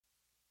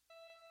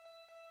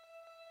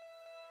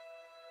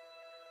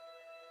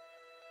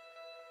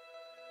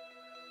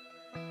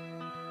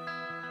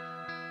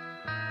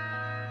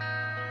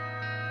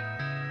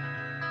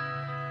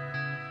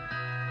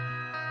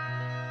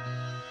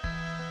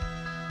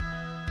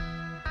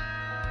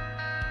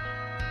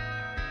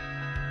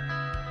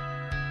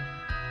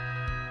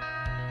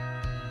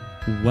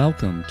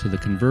Welcome to the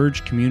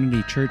Converge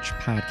Community Church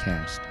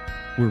podcast,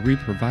 where we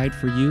provide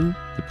for you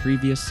the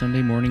previous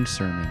Sunday morning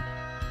sermon.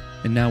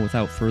 And now,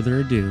 without further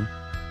ado,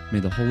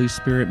 may the Holy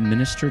Spirit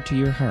minister to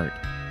your heart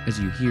as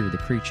you hear the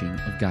preaching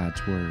of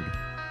God's Word.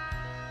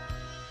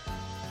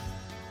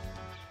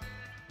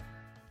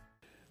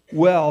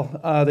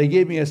 Well, they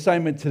gave me an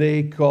assignment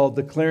today called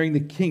Declaring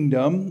the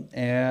Kingdom,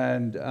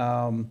 and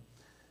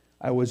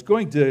I was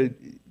going to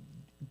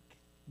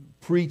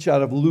preach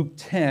out of Luke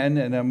 10,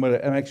 and I'm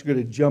actually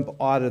going to jump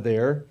out of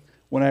there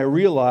when I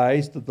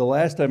realized that the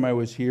last time I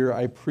was here,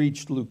 I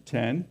preached Luke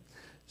 10.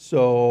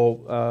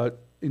 So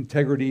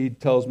integrity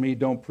tells me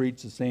don't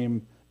preach the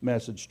same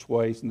message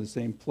twice in the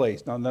same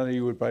place. Now, none of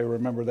you would probably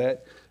remember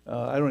that.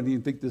 I don't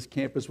even think this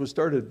campus was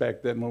started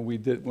back then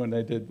when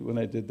I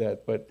did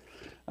that. But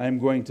I'm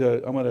going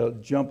to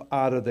jump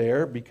out of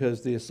there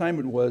because the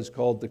assignment was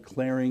called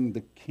Declaring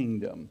the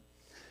Kingdom,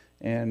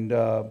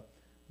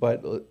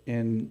 But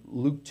in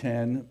Luke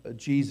 10,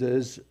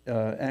 Jesus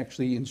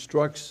actually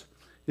instructs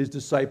his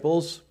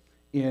disciples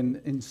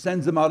and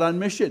sends them out on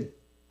mission.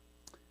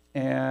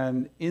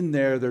 And in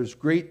there's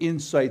great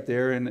insight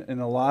there, and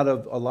a lot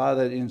of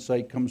that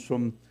insight comes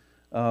from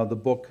the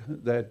book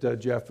that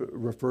Jeff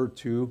referred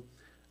to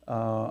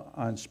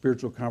on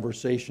spiritual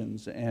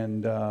conversations,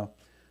 and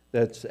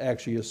that's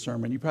actually a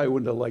sermon. You probably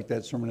wouldn't have liked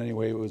that sermon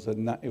anyway. It was a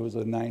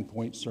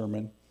 9-point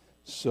sermon,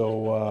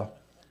 so.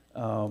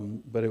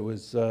 But it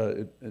was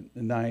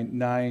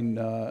nine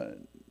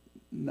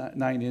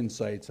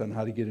insights on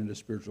how to get into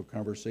spiritual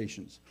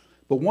conversations.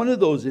 But one of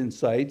those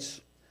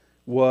insights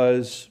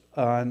was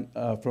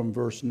from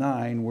verse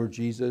 9, where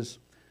Jesus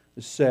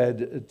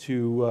said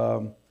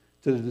to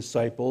the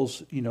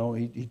disciples,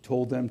 he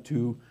told them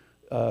to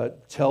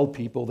tell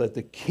people that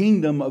the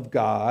kingdom of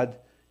God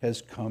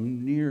has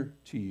come near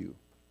to you.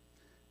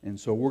 And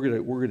so we're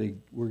gonna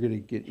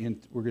get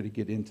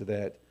into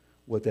that,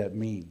 what that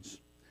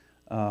means.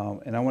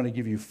 And I want to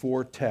give you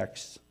 4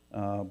 texts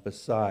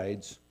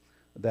besides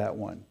that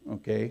one,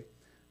 okay?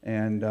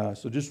 And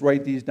so just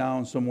write these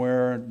down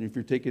somewhere if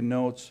you're taking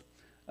notes.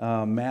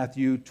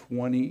 Matthew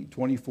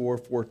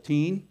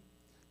 24:14.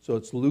 So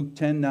it's Luke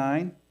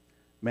 10:9,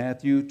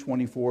 Matthew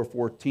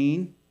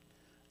 24:14,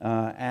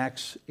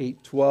 Acts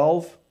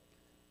 8:12,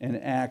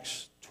 and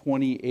Acts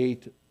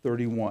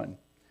 28:31.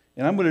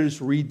 And I'm going to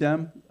just read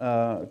them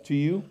to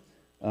you,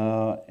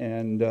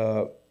 and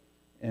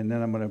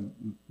then I'm going to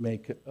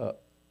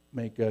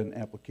make an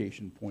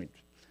application point.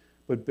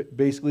 But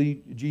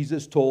basically,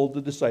 Jesus told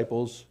the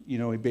disciples, he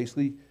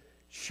basically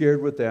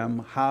shared with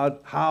them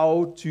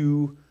how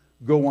to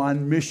go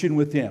on mission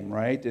with him,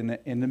 right? And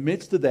in the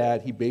midst of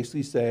that, he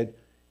basically said,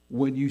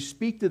 when you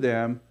speak to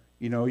them,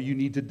 you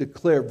need to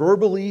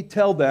verbally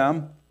tell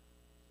them,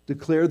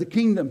 declare the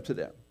kingdom to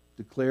them.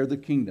 Declare the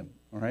kingdom,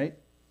 all right?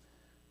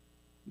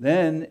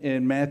 Then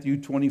in Matthew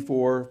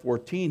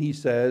 24:14, he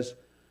says,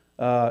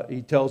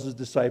 he tells his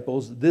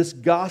disciples, this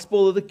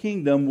gospel of the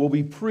kingdom will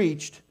be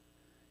preached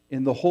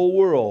in the whole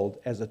world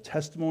as a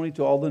testimony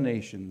to all the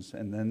nations,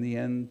 and then the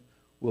end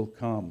will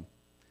come.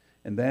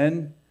 And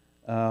then,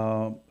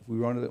 if we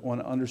want to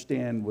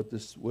understand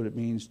what it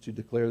means to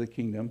declare the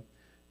kingdom,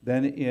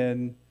 then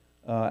in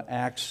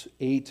Acts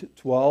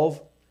 8:12,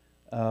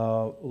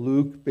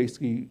 Luke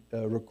basically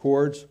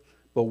records,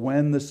 but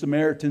when the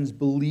Samaritans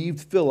believed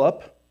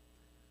Philip,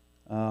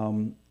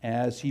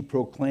 as he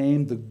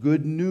proclaimed the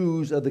good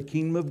news of the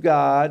kingdom of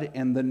God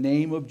and the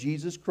name of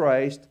Jesus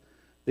Christ,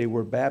 they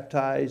were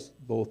baptized,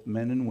 both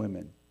men and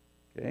women.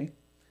 Okay?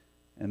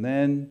 And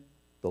then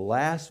the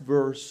last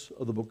verse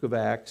of the book of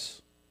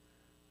Acts,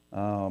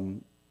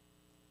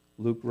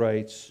 Luke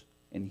writes,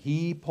 and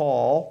he,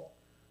 Paul,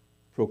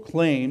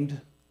 proclaimed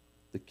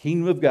the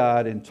kingdom of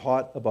God and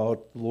taught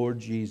about the Lord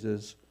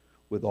Jesus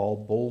with all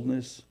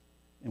boldness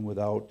and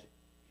without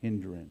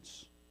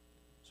hindrance.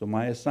 So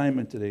my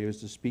assignment today is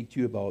to speak to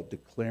you about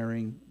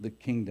declaring the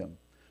kingdom.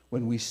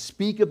 When we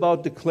speak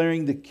about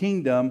declaring the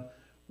kingdom,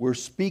 we're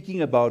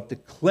speaking about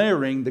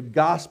declaring the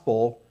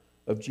gospel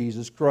of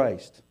Jesus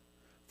Christ.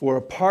 For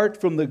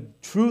apart from the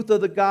truth of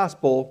the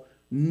gospel,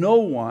 no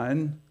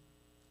one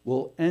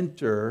will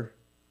enter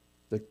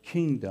the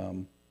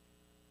kingdom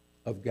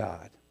of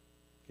God.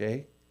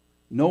 Okay?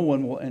 No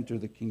one will enter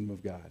the kingdom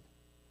of God.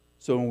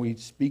 So when we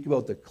speak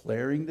about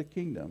declaring the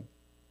kingdom,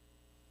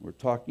 we're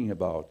talking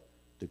about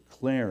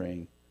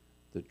declaring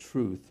the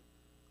truth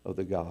of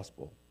the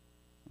gospel,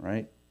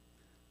 right?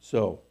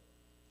 So,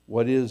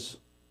 what is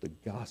the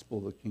gospel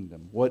of the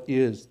kingdom? What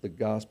is the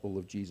gospel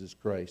of Jesus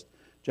Christ?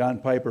 John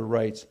Piper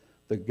writes,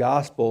 the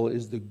gospel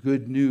is the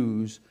good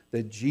news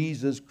that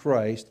Jesus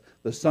Christ,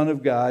 the Son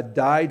of God,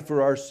 died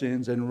for our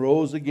sins and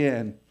rose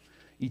again,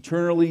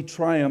 eternally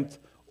triumphed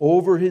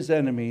over his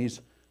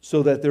enemies,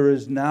 so that there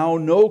is now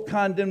no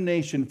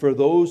condemnation for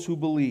those who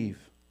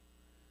believe,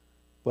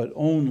 but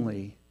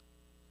only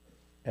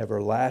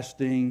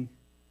everlasting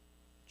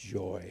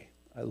joy.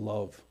 I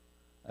love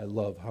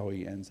how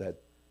he ends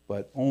that.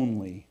 But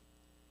only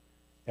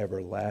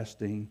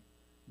everlasting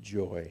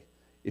joy.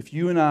 if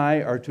you and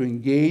I are to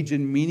engage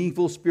in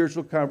meaningful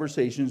spiritual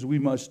conversations, we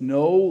must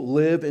know,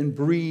 live, and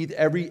breathe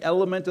every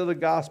element of the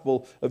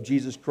gospel of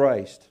Jesus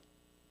Christ.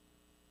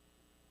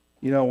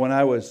 You know, when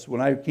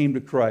I came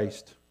to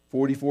Christ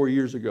 44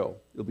 years ago,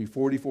 it'll be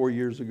 44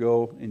 years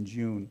ago in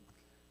June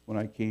when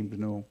I came to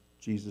know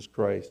Jesus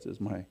Christ as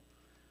my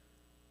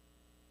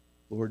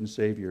Lord and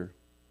Savior.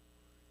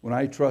 When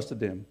I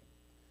trusted Him,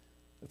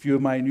 a few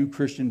of my new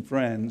Christian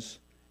friends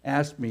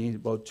asked me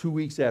about 2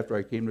 weeks after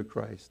I came to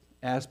Christ,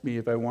 asked me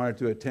if I wanted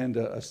to attend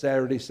a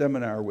Saturday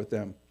seminar with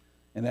them.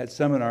 And that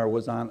seminar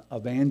was on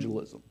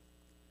evangelism.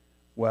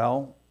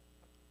 Well,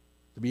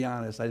 to be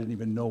honest, I didn't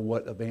even know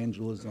what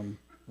evangelism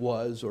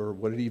was or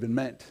what it even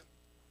meant.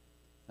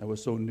 I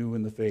was so new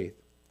in the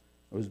faith.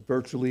 I was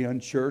virtually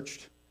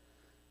unchurched.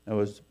 I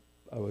was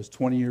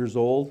 20 years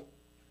old.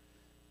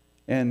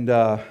 And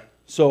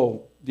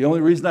so the only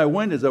reason I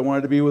went is I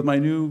wanted to be with my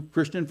new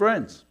Christian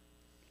friends.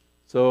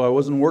 So I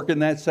wasn't working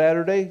that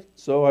Saturday,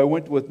 so I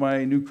went with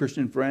my new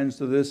Christian friends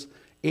to this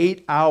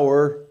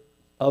 8-hour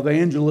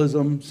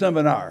evangelism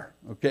seminar,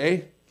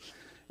 okay?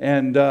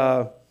 And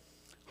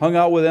hung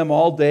out with them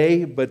all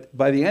day, but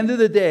by the end of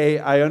the day,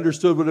 I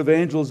understood what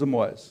evangelism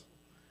was.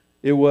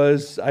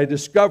 I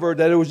discovered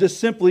that it was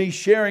just simply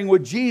sharing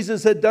what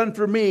Jesus had done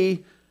for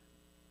me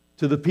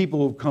to the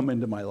people who've come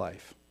into my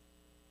life.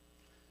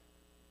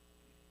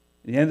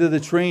 At the end of the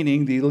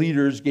training, the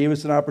leaders gave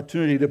us an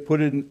opportunity to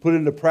put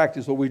into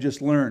practice what we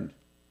just learned.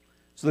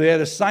 So they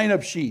had a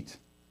sign-up sheet.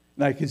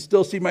 And I can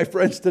still see my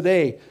friends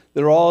today.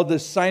 They're all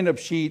this sign-up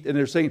sheet, and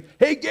they're saying,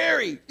 "Hey,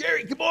 Gary,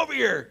 come over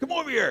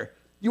here.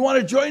 You want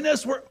to join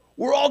us?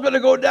 We're all going to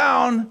go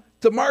down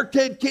to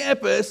Marquette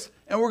campus,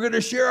 and we're going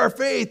to share our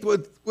faith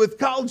with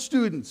college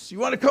students. You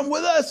want to come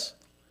with us?"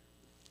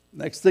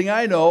 Next thing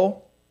I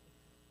know,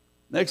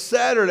 next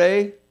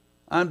Saturday,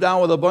 I'm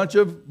down with a bunch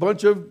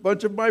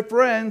of my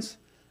friends,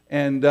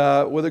 and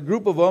with a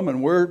group of them,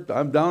 and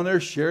I'm down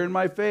there sharing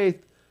my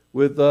faith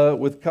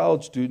with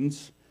college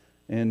students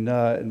in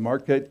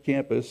Marquette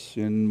campus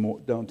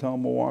in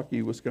downtown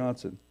Milwaukee,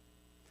 Wisconsin.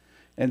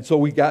 And so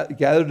we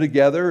gathered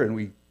together, and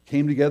we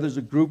came together as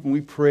a group, and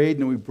we prayed,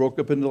 and we broke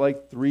up into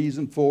like 3s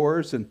and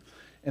 4s,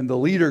 and the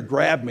leader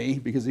grabbed me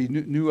because he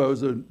knew I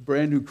was a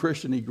brand new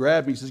Christian. He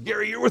grabbed me. He says,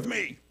 "Gary, you're with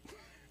me."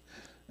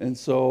 And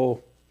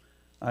so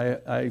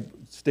I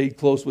stayed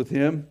close with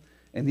him,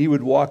 and he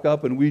would walk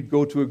up, and we'd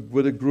go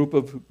with a group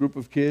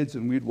of kids,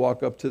 and we'd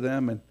walk up to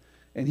them,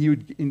 and he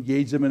would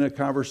engage them in a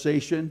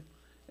conversation,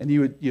 and he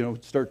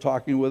would start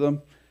talking with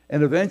them,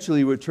 and eventually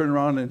he would turn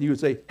around and he would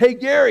say, "Hey,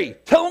 Gary,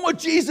 tell them what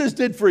Jesus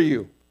did for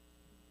you."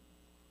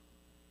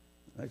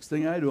 Next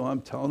thing I do,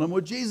 I'm telling them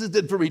what Jesus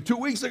did for me 2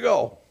 weeks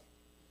ago,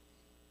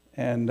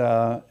 and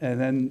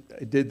then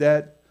I did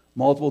that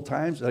multiple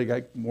times. I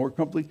got more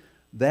comfortable.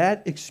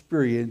 That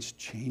experience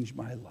changed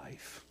my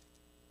life.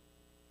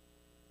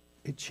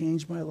 It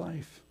changed my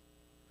life.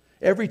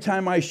 Every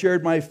time I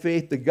shared my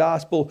faith, the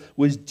gospel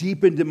was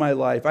deepened in my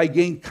life. I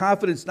gained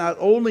confidence not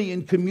only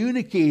in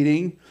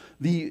communicating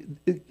the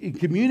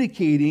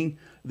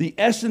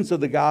essence of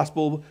the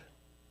gospel,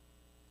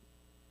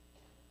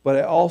 but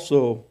I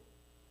also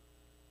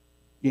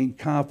gained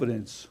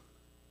confidence,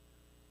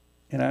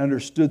 and I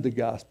understood the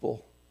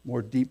gospel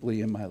more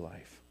deeply in my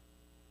life.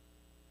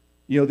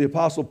 You know, the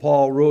Apostle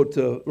Paul wrote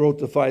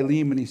to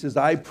Philemon, he says,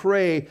 "I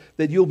pray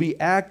that you'll be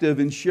active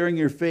in sharing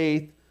your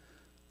faith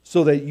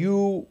so that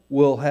you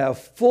will have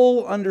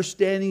full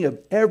understanding of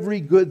every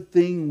good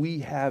thing we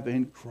have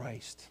in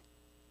Christ."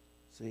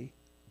 See?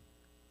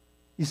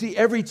 You see,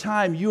 every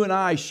time you and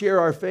I share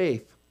our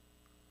faith,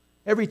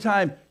 every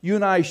time you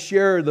and I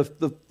share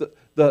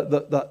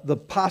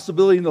the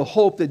possibility and the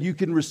hope that you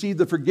can receive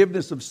the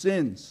forgiveness of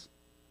sins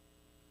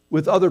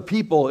with other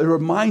people, it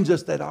reminds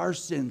us that our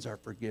sins are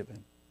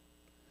forgiven.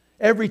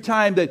 Every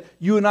time that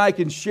you and I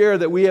can share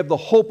that we have the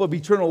hope of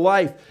eternal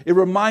life, it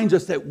reminds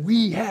us that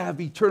we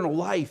have eternal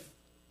life.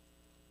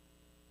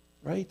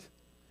 Right?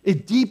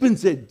 It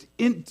deepens it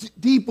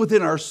deep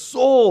within our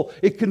soul.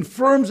 It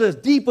confirms us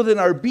deep within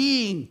our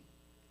being.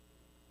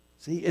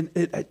 See, and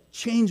it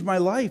changed my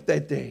life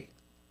that day.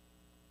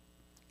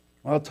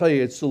 I'll tell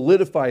you, it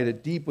solidified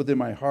it deep within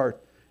my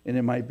heart and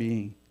in my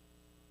being.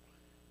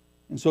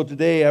 And so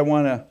today I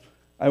want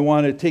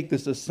to take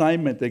this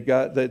assignment that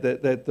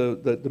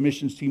the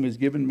missions team has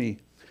given me,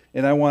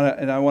 and I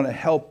want to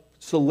help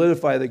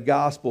solidify the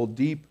gospel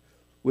deep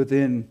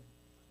within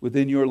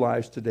your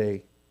lives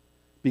today.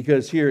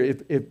 Because here,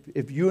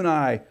 if you and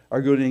I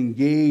are going to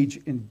engage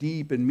in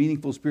deep and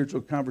meaningful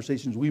spiritual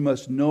conversations, we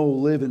must know,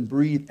 live, and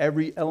breathe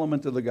every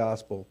element of the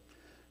gospel.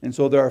 And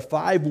so there are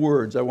 5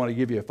 words I want to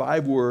give you,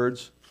 5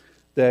 words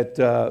that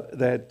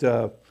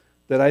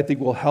I think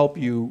will help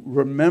you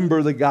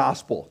remember the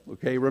gospel.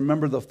 Okay,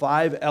 remember the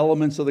 5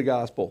 elements of the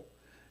gospel,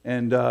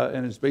 and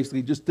it's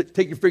basically just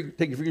take your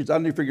fingers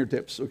on your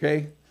fingertips.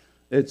 Okay,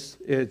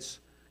 it's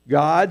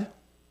God,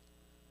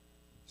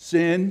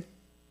 sin,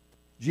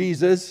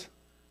 Jesus,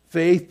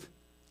 faith,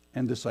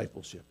 and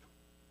discipleship.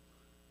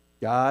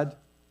 God,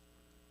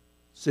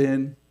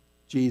 sin,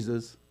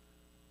 Jesus,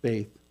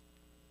 faith,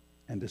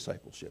 and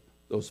discipleship.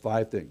 those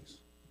 5 things,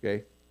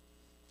 okay?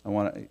 I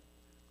want to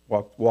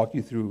walk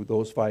you through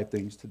those 5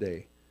 things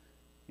today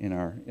in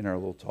our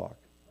little talk.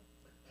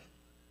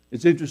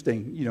 It's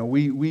interesting, you know,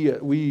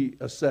 we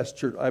assess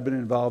church. I've been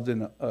involved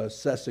in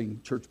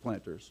assessing church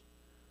planters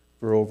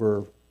for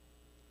over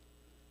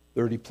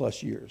 30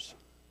 plus years.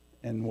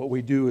 And what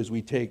we do is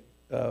we take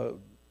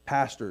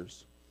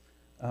pastors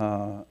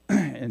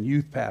and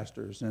youth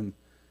pastors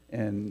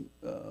and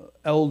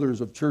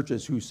elders of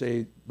churches who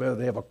say, well,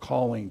 they have a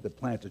calling to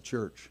plant a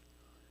church.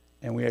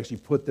 And we actually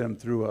put them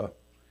through a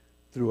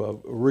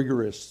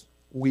rigorous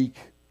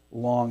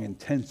week-long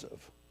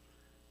intensive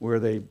where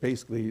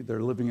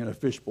they're living in a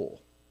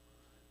fishbowl.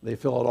 They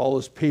fill out all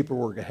this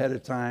paperwork ahead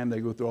of time.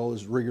 They go through all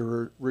this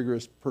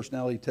rigorous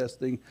personality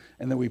testing,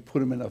 and then we put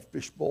them in a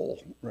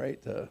fishbowl, right?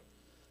 And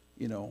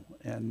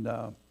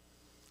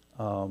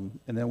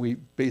then we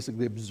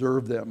basically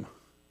observe them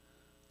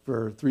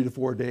for 3 to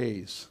 4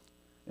 days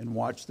and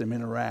watch them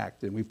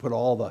interact. And we put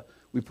all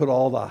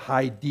the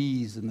high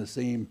D's in the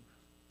same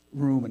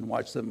room and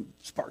watch them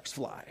sparks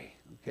fly,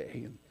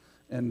 okay?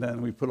 And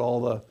then we put all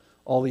the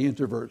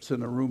introverts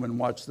in a room and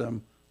watch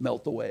them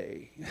melt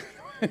away.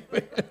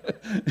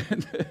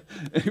 And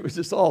it was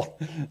just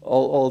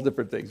all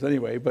different things.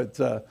 Anyway,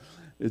 but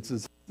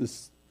it's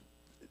this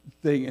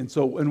thing. And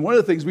one of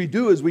the things we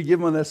do is we give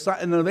them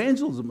an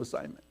evangelism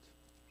assignment.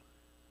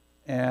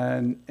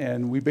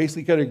 And we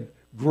basically kind of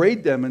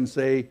grade them and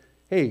say,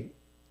 hey,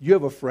 you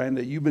have a friend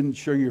that you've been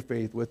sharing your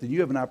faith with, and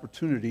you have an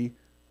opportunity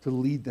to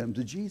lead them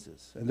to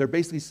Jesus. And they're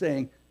basically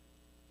saying,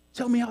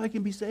 tell me how I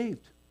can be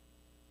saved.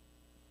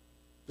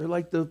 They're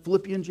like the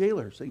Philippian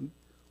jailer saying,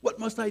 what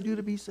must I do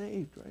to be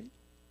saved, right?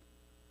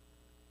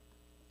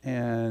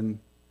 And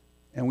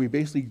we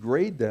basically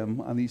grade them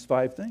on these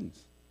 5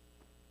 things.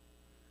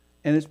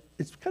 And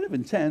it's kind of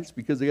intense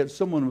because they got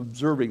someone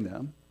observing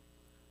them.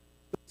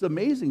 But it's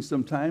amazing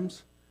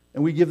sometimes.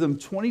 And we give them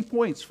 20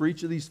 points for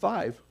each of these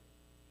 5.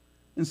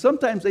 And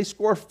sometimes they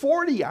score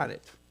 40 on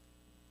it.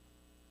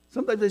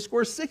 Sometimes they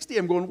score 60.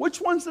 I'm going,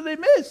 which ones did they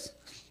miss?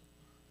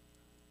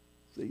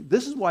 See,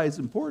 this is why it's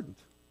important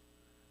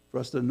for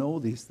us to know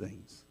these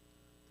things,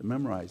 to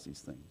memorize these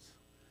things.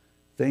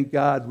 Thank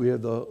God we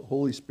have the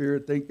Holy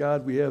Spirit. Thank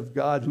God we have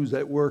God who's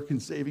at work in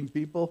saving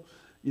people,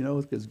 you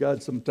know, because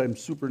God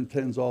sometimes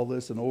superintends all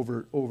this and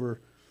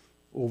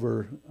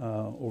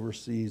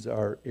oversees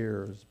our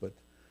errors. But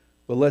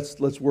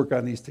let's work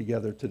on these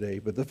together today.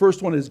 But the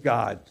first one is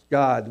God.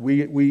 God,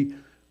 we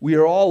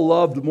are all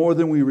loved more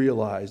than we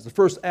realize. The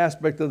first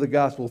aspect of the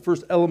gospel, the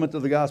first element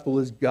of the gospel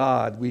is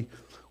God.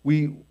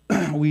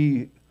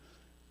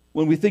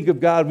 When we think of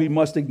God, we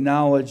must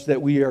acknowledge that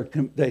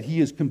that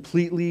He is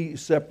completely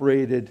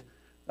separated.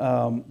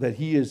 That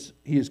He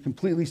is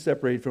completely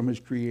separated from His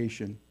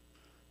creation.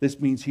 This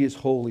means He is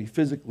holy,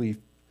 physically,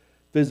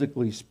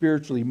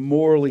 spiritually,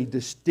 morally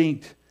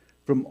distinct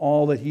from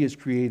all that He has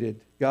created.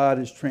 God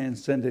is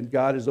transcendent.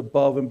 God is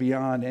above and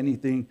beyond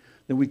anything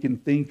that we can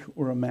think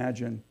or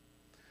imagine.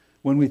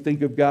 When we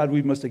think of God,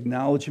 we must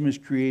acknowledge Him as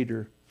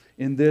Creator.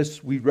 In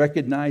this, we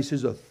recognize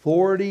His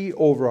authority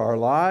over our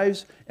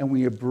lives, and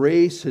we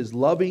embrace His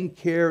loving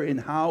care in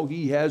how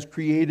He has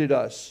created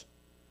us.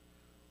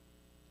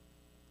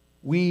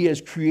 We, as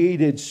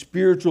created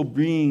spiritual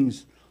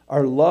beings,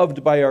 are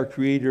loved by our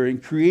Creator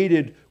and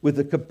created with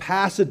the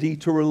capacity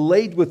to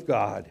relate with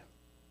God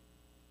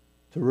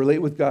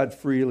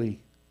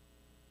freely,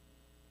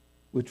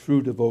 with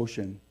true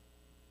devotion.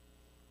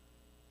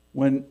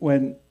 When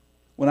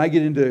I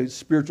get into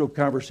spiritual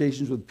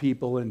conversations with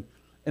people and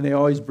they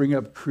always bring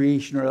up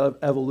creation or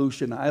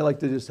evolution, I like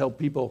to just help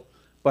people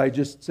by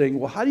just saying,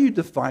 well, how do you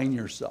define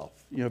yourself?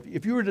 You know,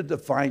 if you were to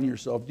define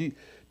yourself, would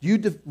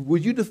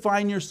you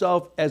define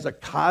yourself as a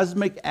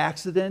cosmic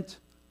accident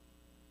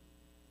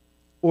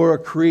or a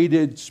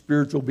created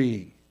spiritual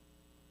being?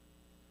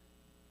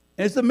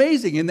 And it's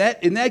amazing in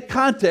that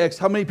context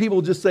how many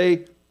people just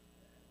say,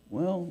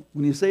 well,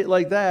 when you say it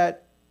like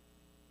that,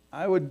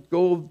 I would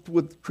go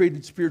with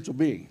created spiritual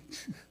being.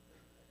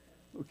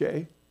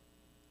 Okay?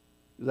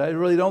 Because I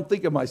really don't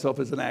think of myself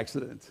as an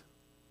accident.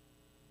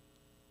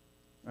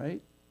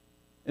 Right?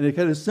 And it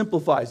kind of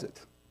simplifies it.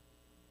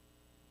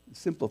 It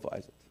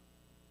simplifies it.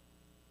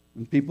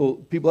 And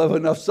people have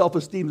enough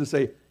self-esteem to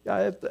say,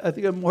 yeah, I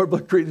think I'm more of a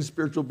created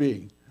spiritual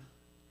being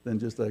than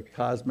just a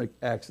cosmic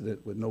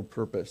accident with no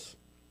purpose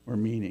or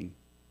meaning.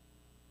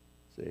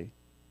 See?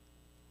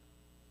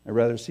 I'd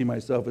rather see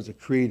myself as a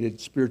created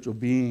spiritual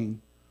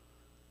being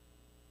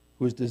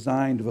who is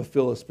designed to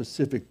fulfill a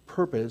specific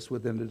purpose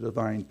within the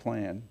divine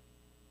plan.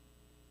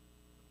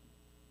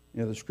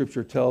 You know, the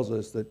scripture tells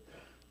us that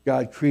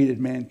God created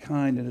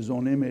mankind in His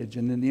own image,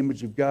 and in the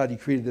image of God, He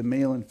created them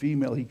male and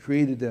female. He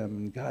created them,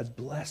 and God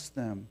blessed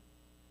them.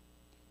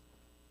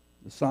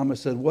 The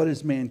psalmist said, what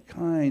is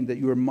mankind that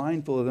you are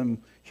mindful of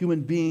them?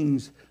 Human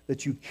beings,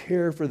 that you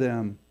care for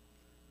them.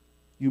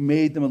 You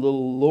made them a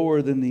little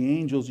lower than the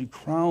angels. You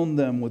crowned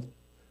them with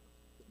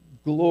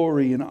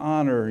glory and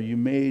honor. You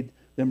made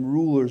them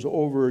rulers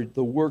over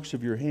the works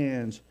of your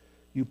hands.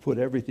 You put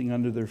everything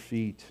under their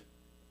feet.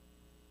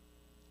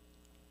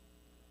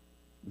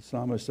 The The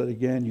psalmist said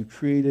again, you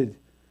created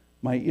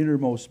my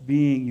innermost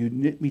being. You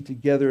knit me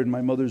together in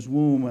my mother's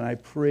womb, and I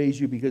praise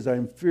you because I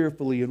am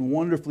fearfully and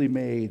wonderfully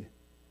made.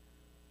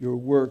 Your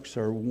works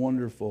are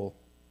wonderful,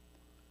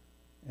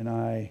 and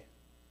I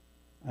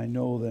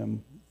know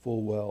them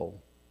full well.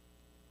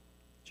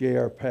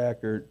 J.I.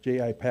 Packer,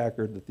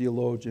 the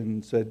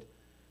theologian, said,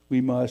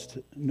 we must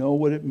know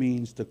what it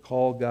means to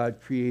call God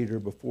Creator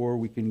before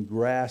we can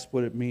grasp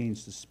what it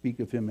means to speak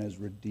of Him as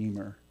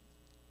Redeemer.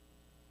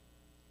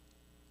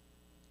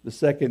 The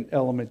second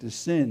element is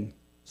sin.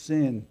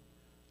 Sin.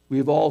 We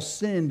have all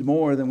sinned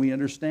more than we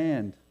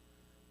understand.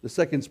 The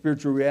second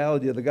spiritual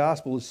reality of the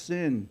gospel is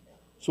sin.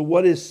 So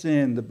what is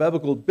sin? The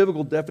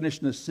biblical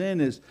definition of sin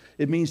is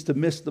it means to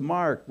miss the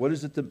mark. What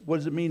does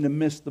it mean to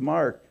miss the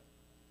mark?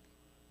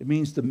 It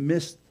means to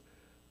miss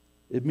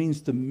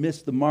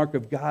the mark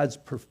of God's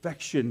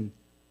perfection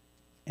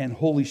and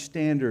holy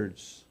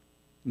standards.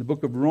 In the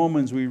book of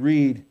Romans we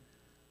read,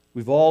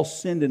 we've all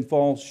sinned and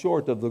fallen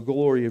short of the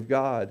glory of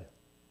God.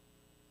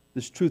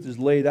 This truth is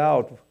laid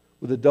out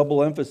with a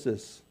double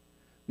emphasis.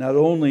 Not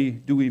only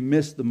do we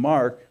miss the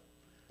mark,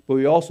 but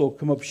we also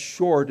come up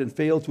short and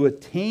fail to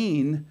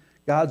attain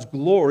God's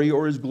glory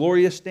or His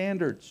glorious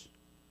standards.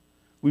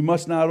 We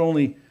must not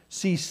only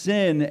see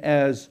sin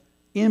as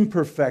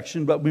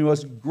imperfection, but we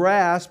must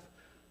grasp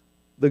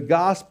the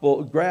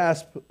gospel.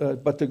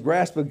 But to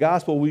grasp the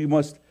gospel, we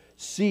must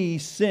see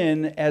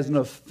sin as an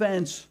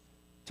offense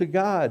to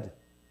God.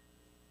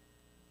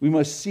 We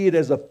must see it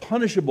as a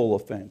punishable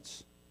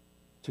offense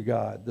to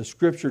God. The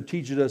Scripture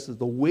teaches us that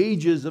the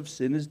wages of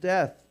sin is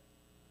death.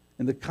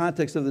 In the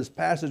context of this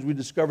passage, we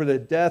discover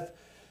that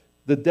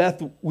the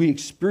death we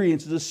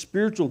experience is a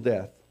spiritual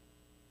death,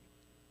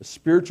 a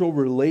spiritual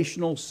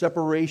relational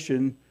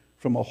separation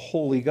from a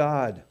holy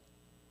God.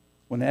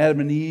 When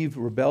Adam and Eve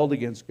rebelled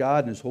against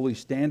God and His holy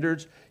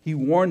standards, He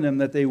warned them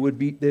that they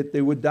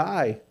would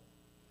die,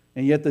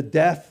 and yet the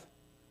death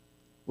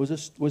was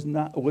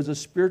a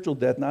spiritual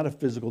death, not a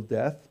physical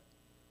death.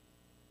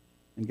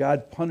 And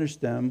God punished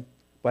them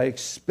by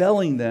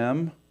expelling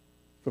them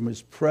from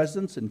His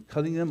presence and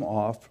cutting them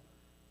off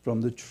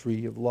from the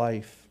tree of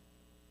life.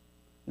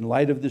 In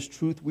light of this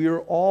truth, we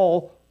are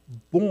all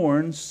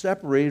born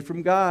separated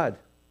from God.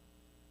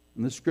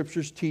 And the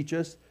Scriptures teach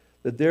us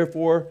that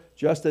therefore,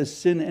 just as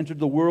sin entered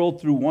the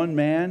world through one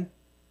man,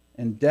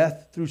 and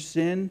death through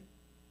sin,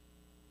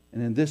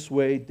 and in this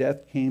way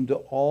death came to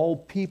all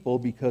people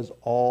because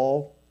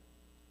all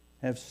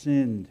have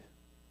sinned.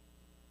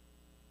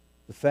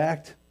 The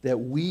fact that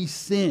we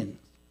sin,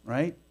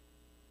 right?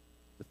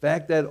 The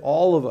fact that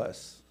all of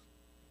us,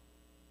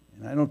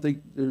 and I don't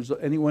think there's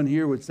anyone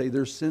here would say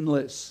they're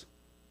sinless,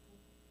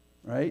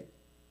 right?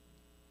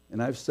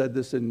 And I've said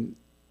this with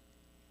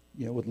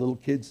little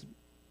kids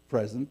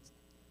present.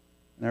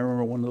 And I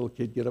remember one little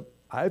kid get up,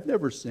 I've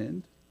never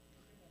sinned.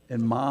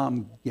 And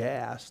mom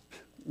gasped,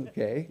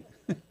 okay?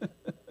 But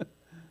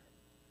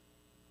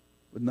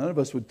none of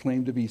us would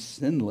claim to be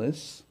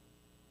sinless.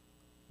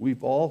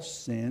 We've all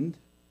sinned.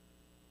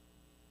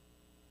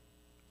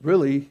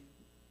 Really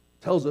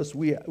tells us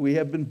we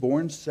have been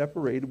born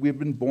separated. We have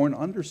been born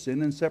under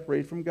sin and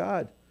separated from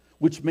God,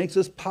 which makes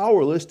us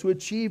powerless to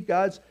achieve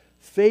God's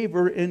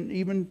favor and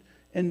even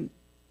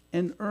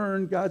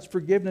earn God's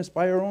forgiveness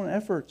by our own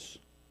efforts.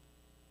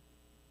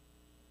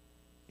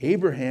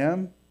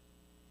 Abraham,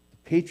 the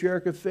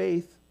patriarch of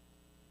faith,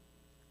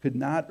 could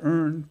not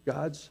earn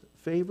God's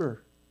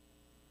favor.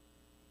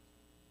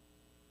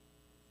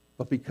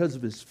 But because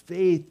of his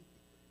faith,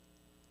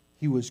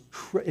 he was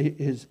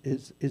credited,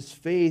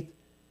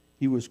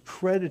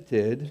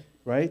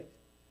 right?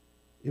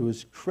 He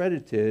was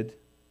credited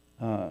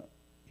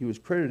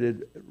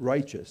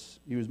righteous.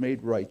 He was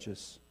made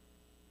righteous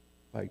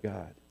by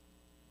God.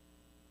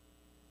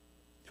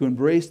 To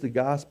embrace the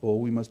gospel,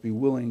 we must be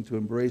willing to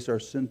embrace our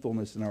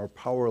sinfulness and our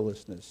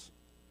powerlessness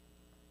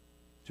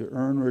to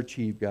earn or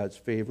achieve God's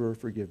favor or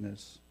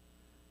forgiveness.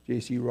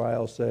 J.C.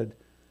 Ryle said,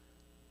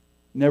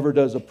 "Never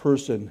does a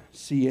person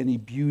see any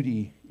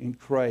beauty in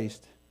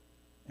Christ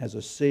as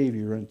a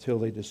Savior until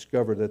they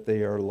discover that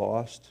they are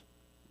lost.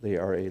 They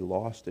are a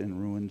lost and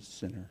ruined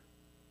sinner."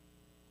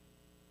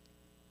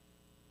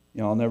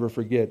 I'll never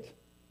forget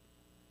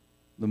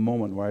the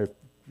moment where I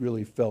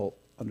really felt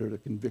under the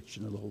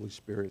conviction of the Holy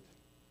Spirit.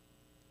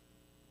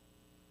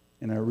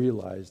 And I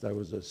realized I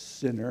was a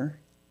sinner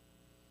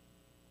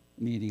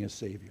needing a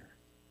Savior.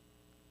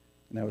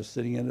 And I was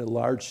sitting in a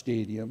large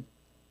stadium,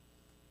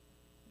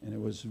 and it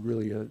was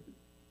really a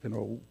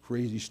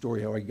crazy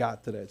story how I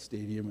got to that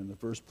stadium in the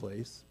first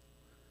place.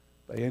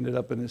 I ended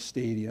up in a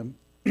stadium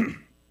hearing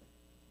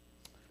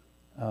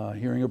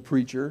a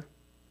preacher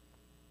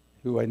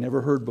who I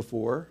never heard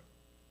before.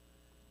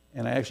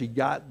 And I actually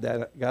got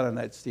on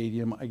that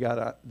stadium. I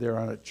got there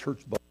on a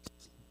church bus.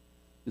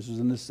 This was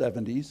in the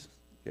 70s,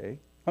 okay?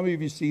 How many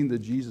of you seen the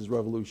Jesus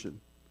Revolution?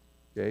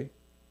 Okay?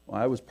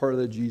 Well, I was part of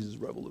the Jesus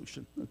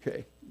Revolution,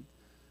 okay?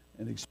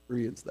 And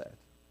experienced that.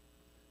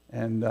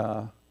 And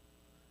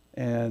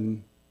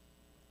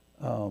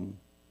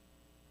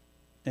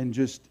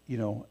just,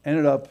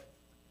 ended up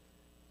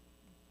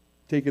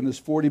taking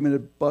this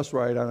 40-minute bus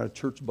ride on a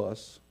church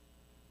bus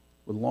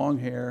with long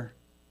hair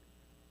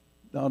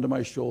down to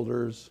my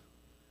shoulders.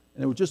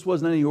 And it just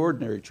wasn't any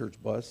ordinary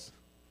church bus.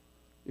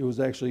 It was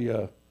actually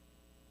a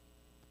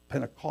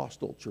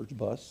Pentecostal church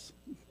bus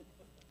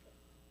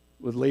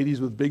with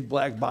ladies with big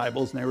black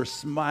Bibles, and they were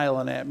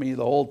smiling at me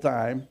the whole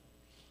time.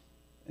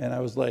 And I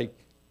was like,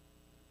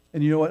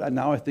 and you know what?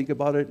 Now I think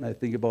about it, and I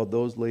think about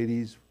those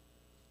ladies'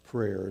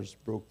 prayers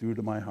broke through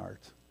to my heart,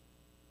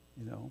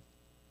 you know.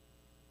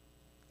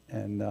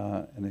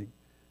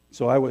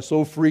 So I was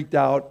so freaked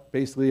out.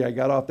 Basically, I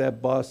got off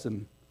that bus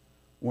and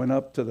went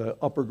up to the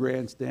upper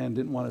grandstand.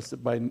 Didn't want to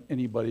sit by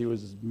anybody. It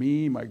was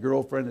me, my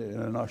girlfriend,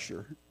 and an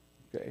usher.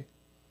 Okay,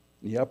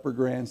 the upper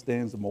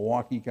grandstand's the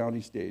Milwaukee County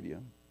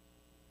Stadium,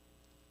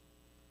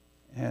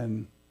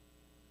 and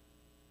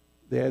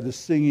they had the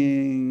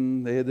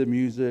singing, they had the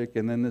music,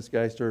 and then this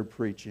guy started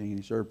preaching.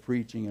 He started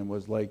preaching and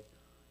was like,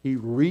 he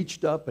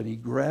reached up and he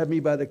grabbed me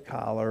by the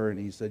collar and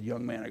he said,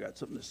 "Young man, I got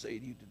something to say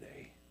to you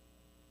today."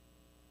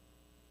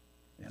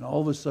 And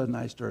all of a sudden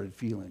I started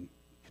feeling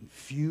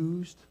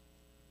confused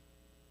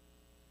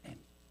and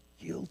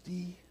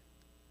guilty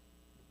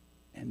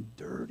and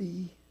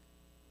dirty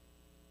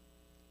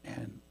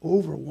and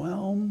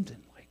overwhelmed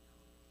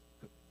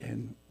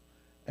and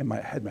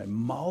I had my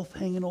mouth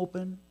hanging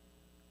open.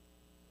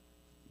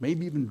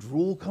 Maybe even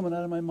drool coming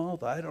out of my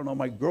mouth. I don't know.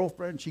 My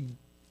girlfriend, she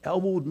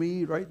elbowed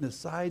me right in the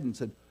side and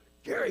said,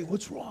 "Gary,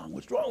 what's wrong?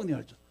 What's wrong with you?"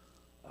 I said,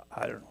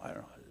 I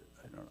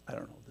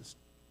don't know.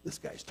 This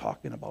guy's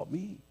talking about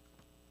me.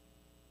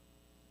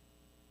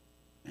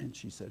 And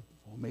she said,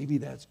 "Well, maybe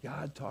that's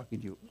God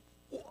talking to you."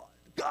 What?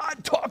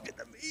 God talking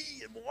to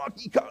me in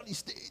Milwaukee County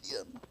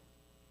Stadium?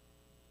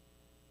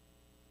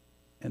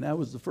 And that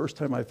was the first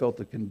time I felt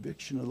the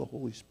conviction of the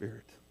Holy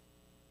Spirit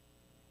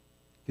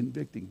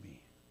convicting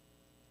me.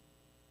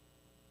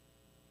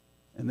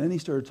 And then he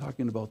started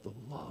talking about the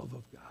love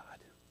of God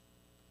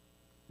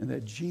and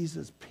that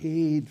Jesus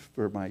paid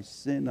for my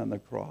sin on the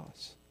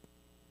cross.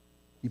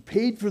 He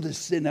paid for the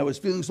sin I was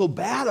feeling so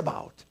bad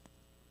about.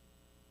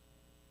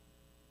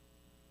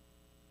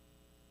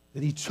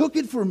 That he took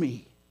it for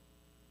me.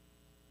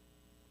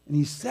 And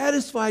he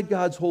satisfied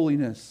God's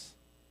holiness.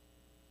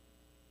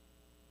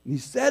 And he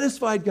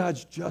satisfied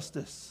God's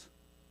justice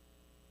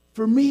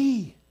for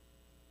me.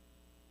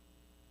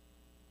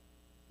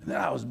 And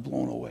then I was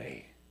blown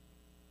away.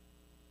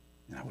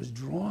 And I was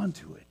drawn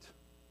to it.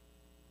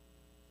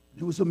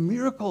 And it was a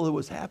miracle that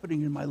was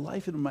happening in my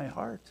life and in my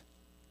heart.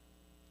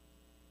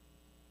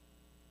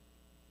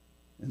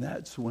 And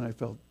that's when I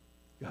felt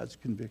God's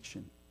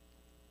conviction.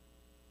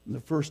 And the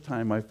first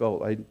time I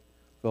felt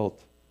what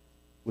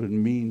it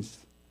means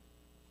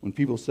when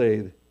people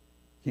say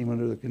came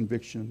under the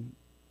conviction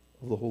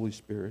of the Holy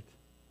Spirit.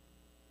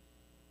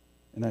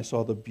 And I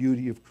saw the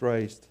beauty of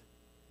Christ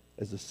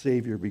as a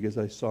Savior because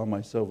I saw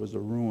myself as a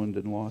ruined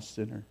and lost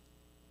sinner.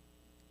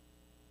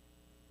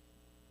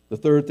 The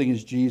third thing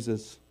is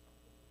Jesus.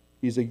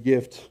 He's a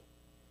gift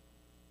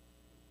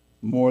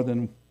more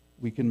than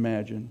we can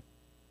imagine.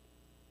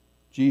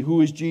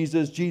 Who is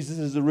Jesus? Jesus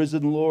is the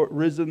risen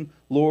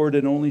Lord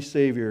and only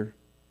Savior.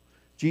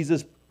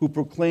 Jesus, who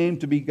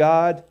proclaimed to be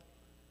God,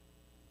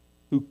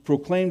 who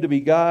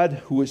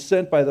was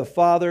sent by the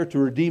Father to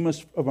redeem us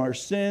from our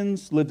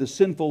sins, lived a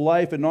sinful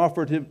life, and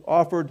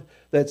offered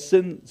that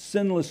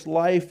sinless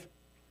life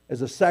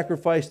as a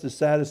sacrifice to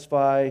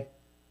satisfy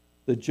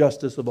the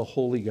justice of a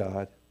holy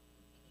God.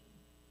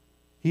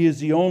 He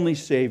is the only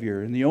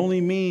Savior and the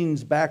only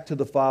means back to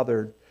the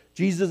Father.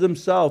 Jesus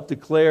himself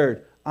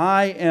declared,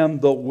 "I am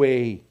the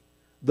way,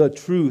 the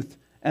truth,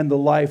 and the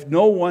life.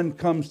 No one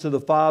comes to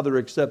the Father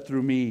except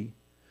through me."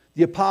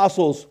 The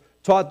apostles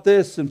taught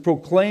this and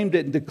proclaimed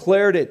it and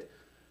declared it.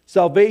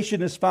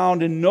 Salvation is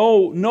found in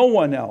no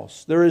one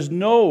else. There is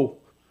no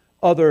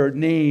other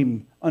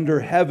name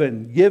under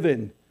heaven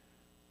given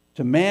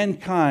to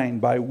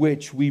mankind by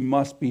which we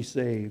must be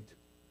saved.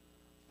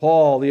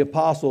 Paul, the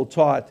apostle,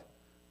 taught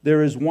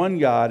there is one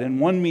God and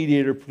one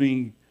mediator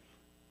between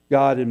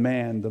God and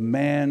man, the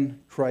man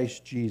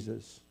Christ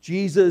Jesus.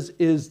 Jesus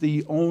is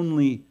the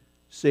only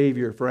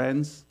Savior,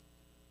 friends.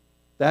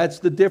 That's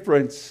the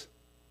difference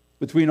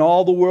between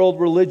all the world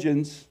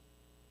religions.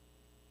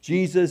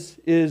 Jesus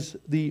is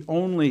the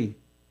only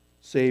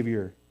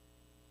Savior.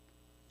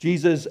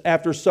 Jesus,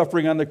 after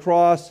suffering on the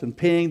cross and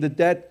paying the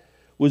debt,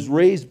 was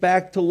raised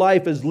back to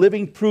life as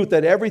living proof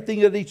that everything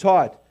that he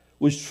taught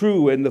was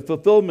true and the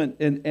fulfillment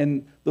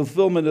and the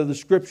fulfillment of the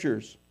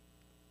Scriptures.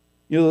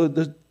 You know,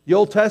 the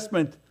Old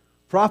Testament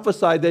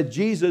prophesied that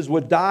Jesus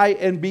would die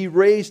and be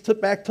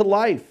raised back to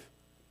life.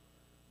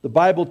 The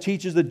Bible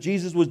teaches that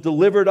Jesus was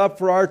delivered up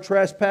for our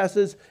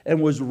trespasses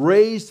and was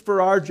raised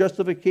for our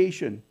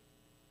justification.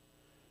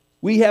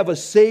 We have a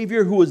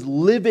Savior who is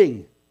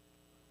living.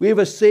 We have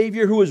a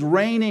Savior who is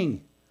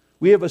reigning.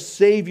 We have a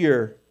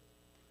Savior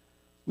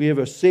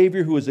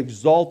who is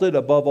exalted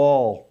above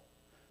all.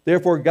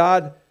 Therefore,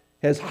 God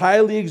has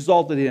highly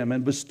exalted him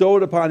and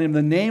bestowed upon him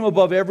the name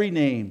above every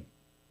name,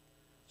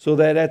 so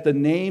that at the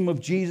name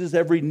of Jesus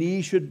every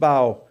knee should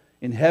bow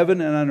in heaven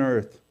and on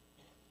earth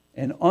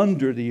and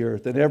under the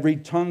earth, and every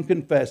tongue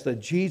confess that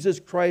Jesus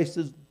Christ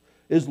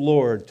is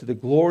Lord, to the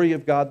glory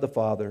of God the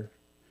Father.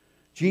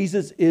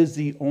 Jesus is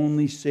the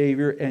only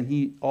Savior, and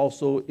He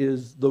also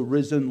is the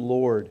risen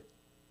Lord.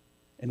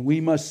 And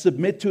we must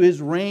submit to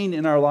His reign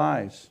in our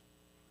lives.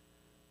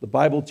 The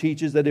Bible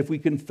teaches that if we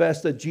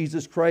confess that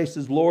Jesus Christ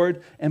is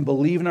Lord and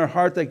believe in our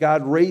heart that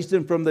God raised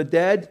Him from the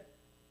dead,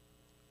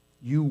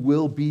 you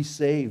will be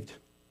saved.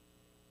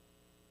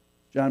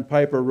 John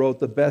Piper wrote,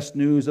 "The best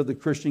news of the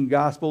Christian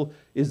gospel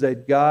is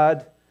that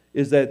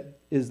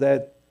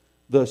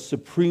the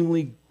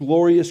supremely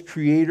glorious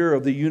creator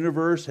of the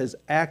universe has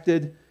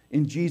acted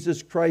in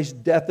Jesus Christ's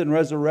death and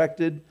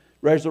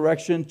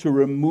resurrection to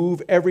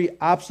remove every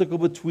obstacle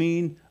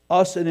between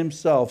us and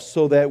Himself,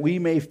 so that we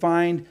may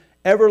find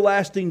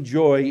everlasting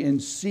joy in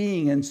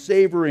seeing and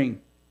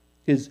savoring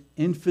His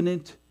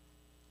infinite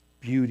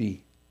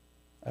beauty."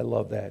 I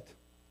love that.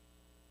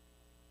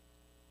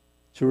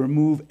 To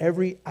remove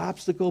every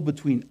obstacle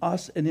between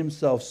us and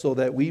Himself, so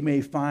that we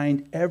may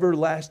find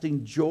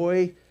everlasting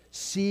joy,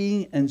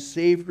 seeing and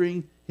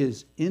savoring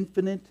His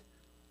infinite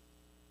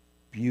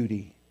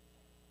beauty.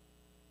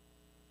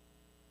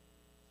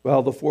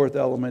 Well, the fourth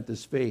element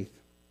is faith.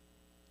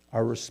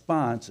 Our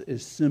response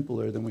is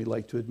simpler than we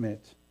like to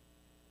admit.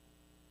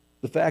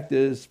 The fact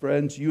is,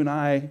 friends, you and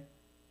I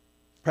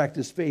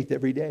practice faith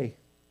every day.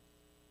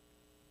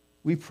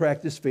 We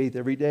practice faith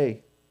every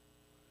day.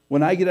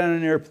 When I get on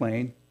an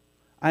airplane,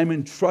 I'm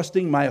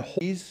entrusting my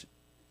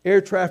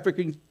air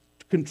traffic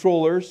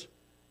controllers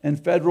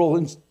and federal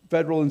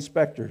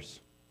inspectors.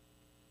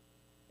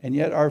 And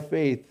yet our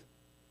faith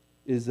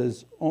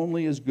is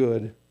only as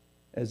good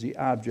as the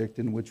object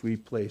in which we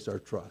place our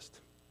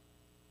trust.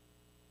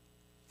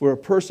 For a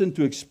person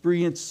to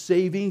experience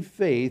saving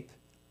faith,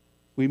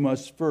 we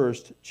must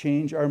first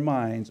change our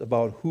minds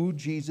about who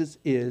Jesus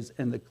is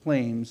and the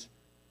claims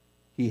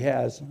He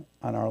has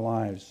on our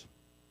lives.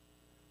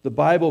 The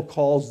Bible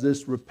calls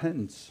this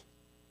repentance.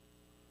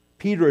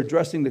 Peter,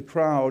 addressing the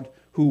crowd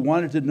who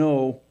wanted to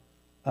know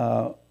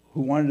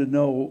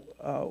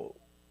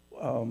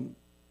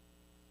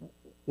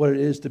what it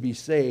is to be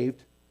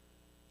saved,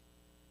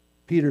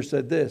 Peter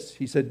said this.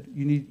 He said,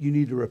 you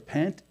need to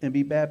repent and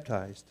be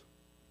baptized,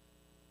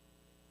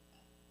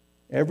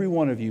 every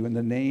one of you, in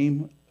the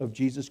name of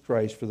Jesus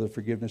Christ, for the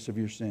forgiveness of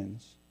your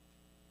sins.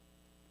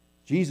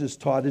 Jesus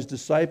taught His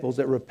disciples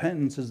that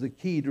repentance is the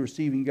key to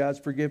receiving God's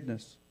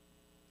forgiveness.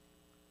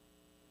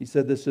 He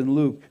said this in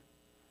Luke: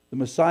 "The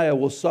Messiah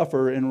will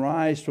suffer and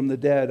rise from the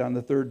dead on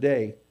the third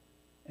day,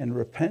 and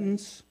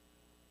repentance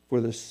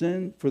for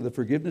the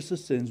forgiveness of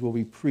sins will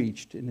be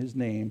preached in His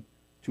name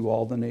to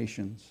all the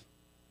nations."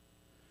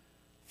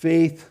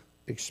 Faith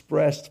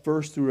expressed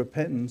first through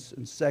repentance,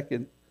 and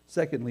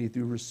secondly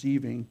through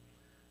receiving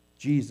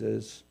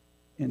Jesus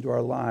into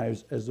our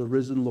lives as the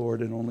risen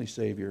Lord and only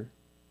Savior.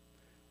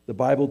 The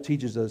Bible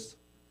teaches us,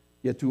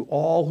 "Yet to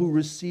all who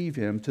receive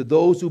Him, to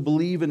those who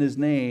believe in His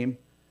name,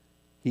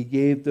 He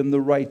gave them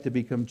the right to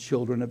become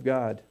children of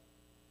God."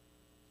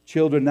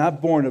 Children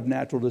not born of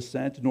natural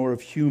descent, nor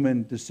of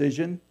human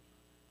decision,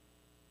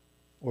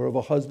 or of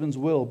a husband's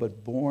will,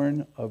 but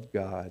born of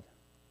God.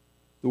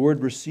 The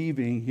word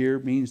receiving here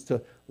means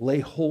to lay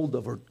hold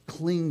of or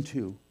cling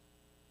to.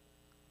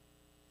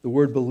 The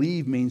word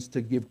believe means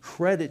to give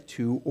credit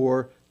to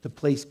or to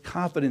place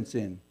confidence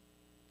in.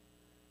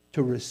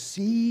 To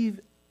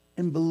receive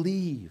and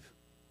believe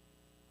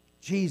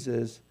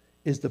Jesus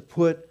is to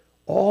put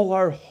all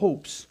our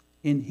hopes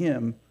in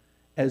Him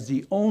as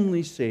the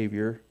only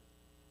Savior,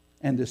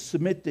 and to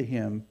submit to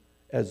Him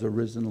as the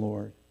risen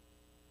Lord.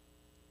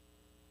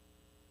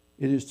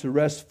 It is to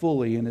rest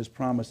fully in His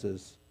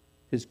promises,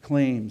 His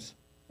claims,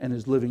 and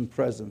His living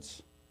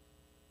presence.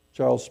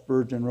 Charles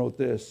Spurgeon wrote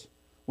this: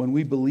 "When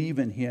we believe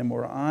in Him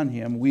or on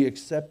Him, we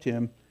accept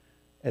Him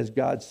as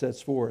God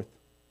sets forth,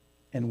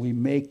 and we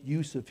make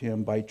use of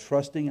Him by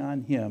trusting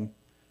on Him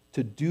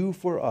to do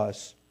for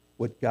us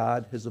what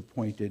God has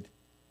appointed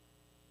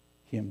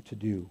Him to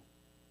do."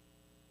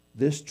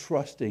 This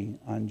trusting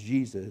on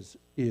Jesus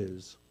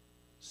is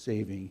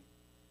saving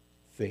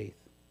faith.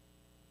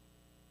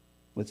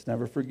 Let's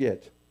never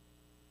forget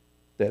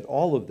that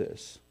all of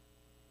this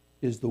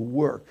is the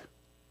work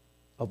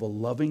of a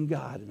loving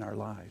God in our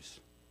lives.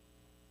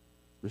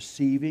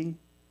 Receiving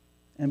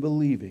and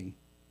believing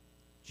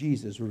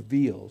Jesus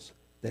reveals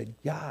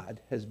that God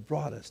has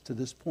brought us to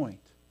this point.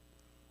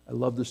 I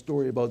love the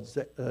story about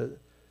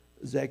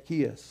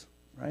Zacchaeus,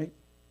 right?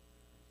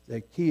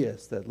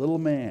 Zacchaeus, that little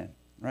man,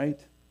 right?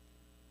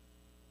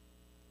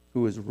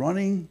 Who was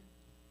running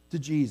to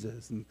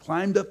Jesus and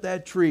climbed up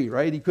that tree,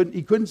 right? He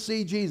couldn't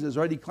see Jesus,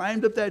 right? He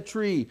climbed up that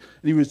tree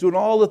and he was doing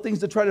all the things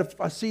to try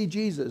to see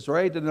Jesus,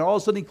 right? And then all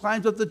of a sudden he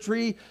climbs up the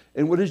tree,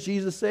 and what does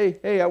Jesus say?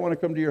 "Hey, I want to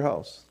come to your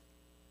house."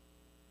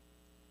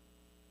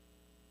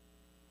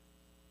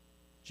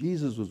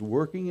 Jesus was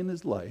working in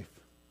his life,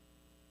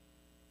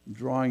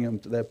 drawing him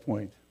to that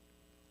point.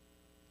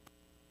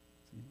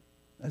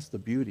 That's the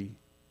beauty,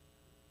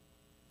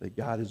 that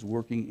God is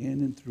working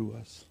in and through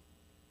us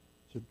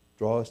to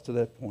draw us to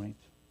that point.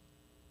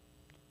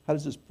 How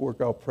does this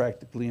work out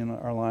practically in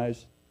our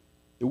lives?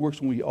 It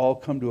works when we all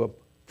come to a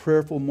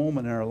prayerful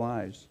moment in our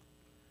lives,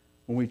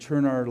 when we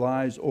turn our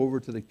lives over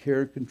to the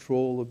care and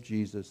control of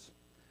Jesus.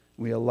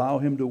 We allow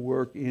him to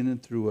work in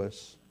and through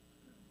us.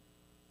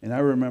 And I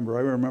remember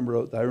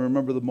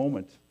the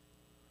moment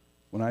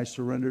when I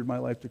surrendered my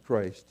life to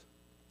Christ,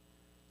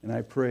 and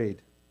I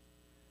prayed,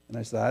 and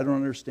I said, I don't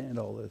understand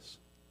all this,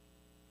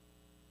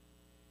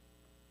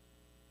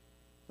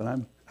 but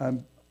I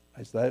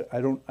said, I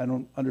don't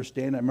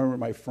understand. I remember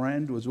my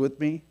friend was with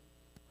me,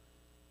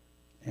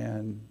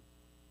 and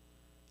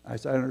I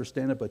said, I don't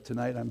understand it, but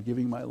tonight I'm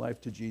giving my life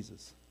to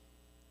Jesus.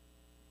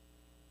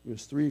 It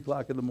was 3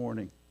 o'clock in the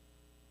morning,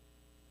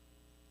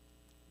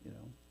 you know,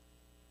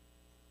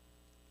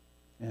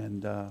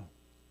 and it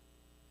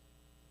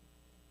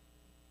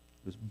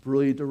was a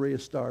brilliant array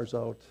of stars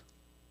out,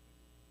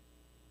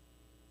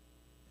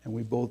 and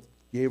we both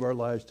gave our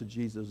lives to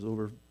Jesus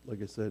over,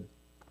 like I said,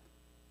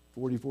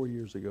 44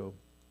 years ago.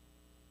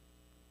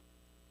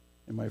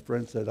 And my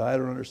friend said, I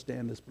don't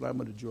understand this, but I'm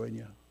going to join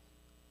you.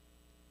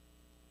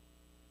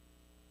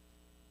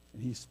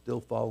 And he's still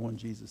following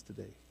Jesus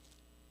today.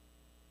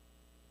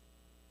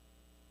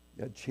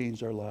 God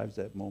changed our lives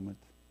that moment.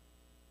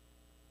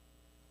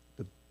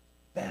 The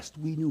best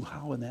we knew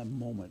how in that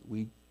moment,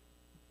 we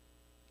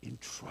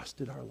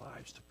entrusted our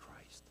lives to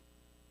Christ.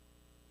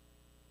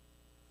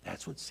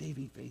 That's what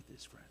saving faith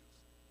is, friends.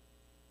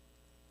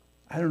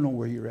 I don't know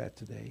where you're at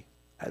today.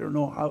 I don't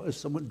know how, if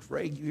someone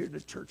dragged you here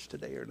to church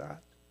today or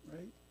not,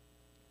 right?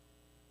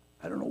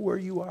 I don't know where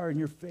you are in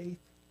your faith.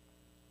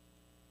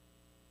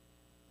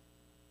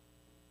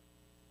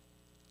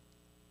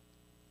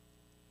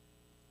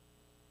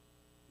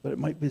 But it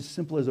might be as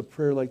simple as a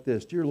prayer like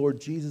this. Dear Lord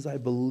Jesus, I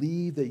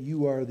believe that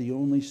you are the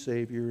only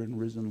Savior and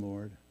risen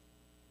Lord.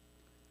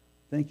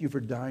 Thank you for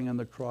dying on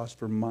the cross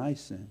for my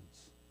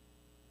sins.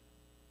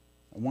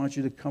 I want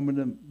you to come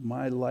into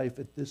my life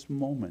at this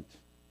moment.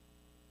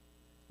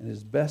 And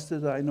as best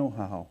as I know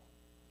how,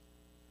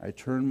 I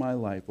turn my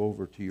life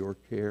over to your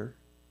care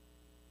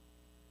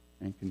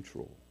and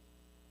control.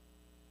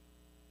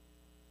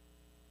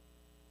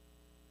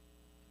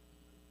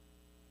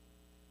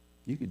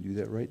 You can do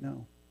that right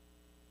now.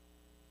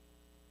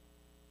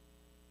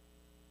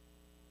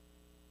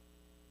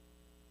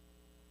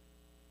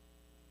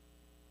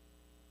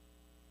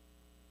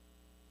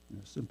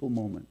 In a simple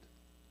moment.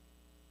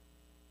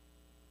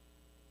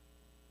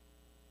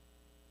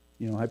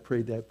 You know, I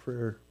prayed that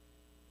prayer.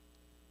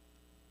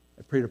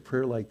 I prayed a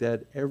prayer like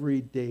that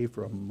every day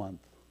for a month.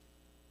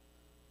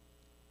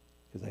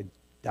 Because I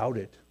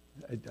doubted.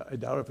 I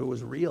doubt if it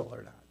was real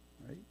or not,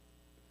 right?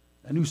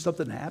 I knew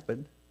something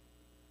happened,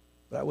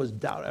 but I was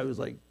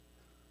like,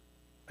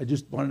 I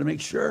just wanted to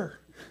make sure.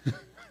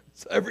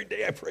 So every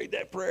day I prayed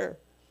that prayer.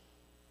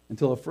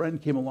 Until a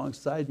friend came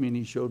alongside me and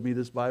he showed me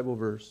this Bible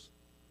verse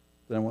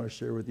that I want to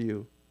share with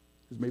you.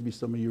 Because maybe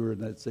some of you are in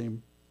that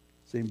same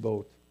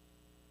boat.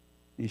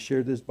 He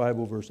shared this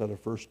Bible verse out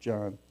of 1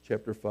 John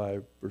chapter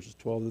 5, verses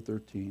 12 to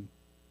 13.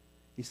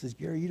 He says,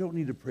 Gary, you don't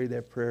need to pray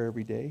that prayer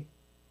every day.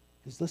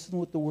 Because listen to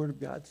what the Word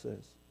of God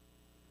says.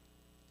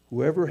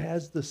 Whoever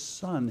has the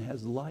Son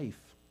has life.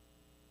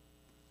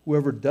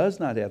 Whoever does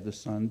not have the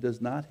Son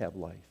does not have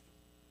life.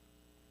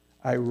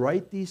 I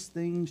write these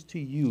things to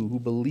you who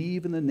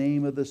believe in the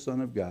name of the Son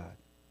of God,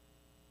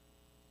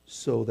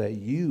 so that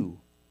you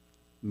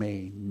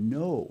may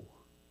know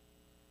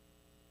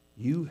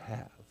you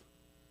have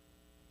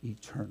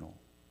eternal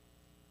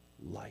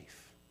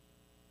life.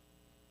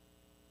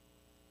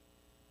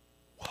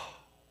 Wow.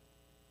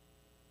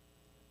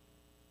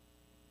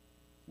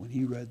 When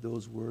he read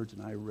those words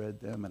and I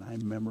read them and I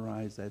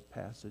memorized that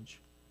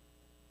passage,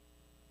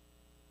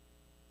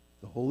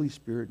 the Holy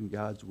Spirit and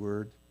God's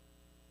Word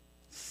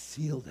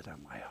sealed it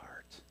on my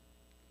heart.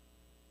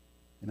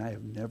 And I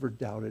have never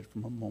doubted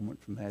from a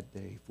moment from that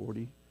day,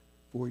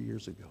 44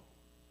 years ago,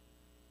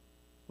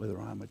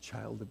 whether I'm a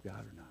child of God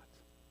or not.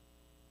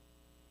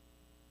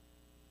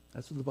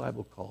 That's what the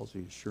Bible calls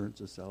the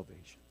assurance of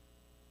salvation.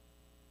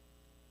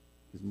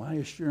 Because my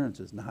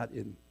assurance is not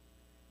in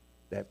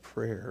that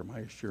prayer. My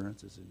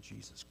assurance is in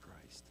Jesus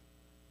Christ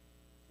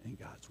and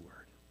God's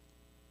Word.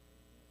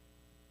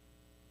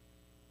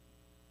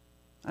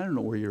 I don't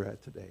know where you're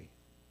at today.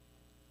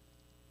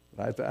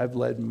 But I've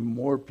led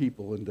more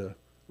people into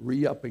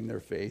re-upping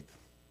their faith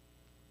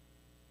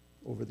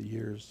over the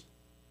years.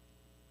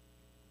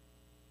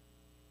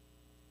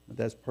 But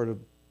that's part of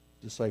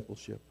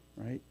discipleship,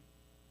 right?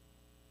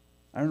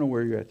 I don't know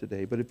where you're at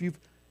today, but if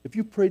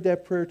you prayed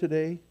that prayer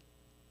today,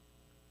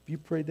 if you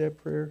prayed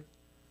that prayer,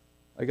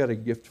 I got a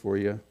gift for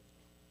you.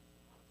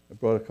 I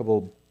brought a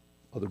couple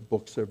other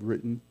books I've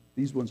written.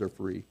 These ones are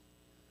free.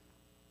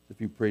 If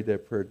you prayed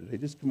that prayer today,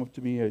 just come up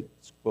to me.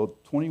 It's about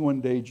a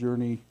 21-day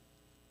journey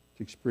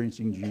to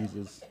experiencing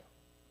Jesus.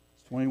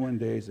 It's 21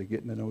 days of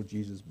getting to know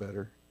Jesus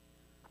better.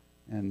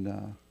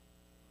 And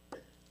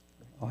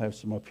I'll have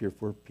some up here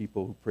for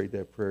people who prayed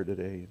that prayer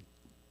today.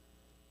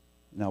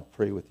 And I'll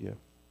pray with you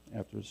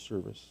after the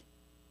service.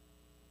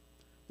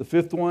 The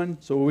fifth one,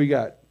 so what we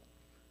got?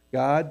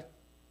 God,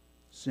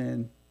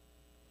 sin,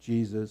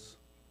 Jesus,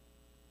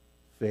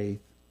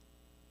 faith,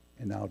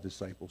 and now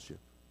discipleship.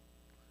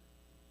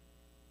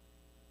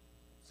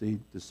 See,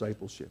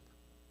 discipleship.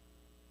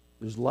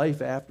 There's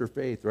life after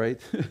faith, right?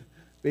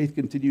 Faith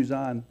continues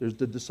on. There's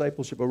the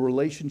discipleship, a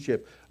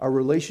relationship. Our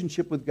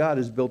relationship with God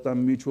is built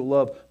on mutual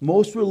love.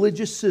 Most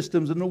religious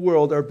systems in the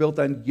world are built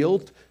on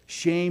guilt,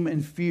 shame,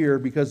 and fear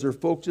because they're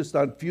focused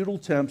on futile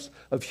attempts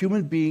of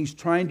human beings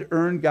trying to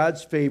earn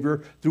God's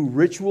favor through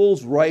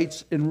rituals,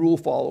 rites, and rule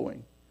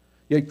following.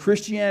 Yet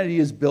Christianity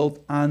is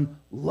built on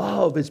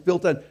love. It's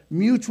built on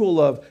mutual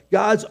love.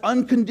 God's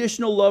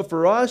unconditional love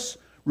for us,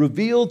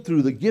 revealed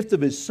through the gift of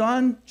His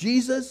Son,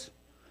 Jesus,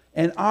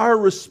 and our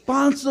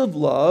responsive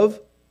love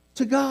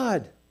to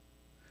God.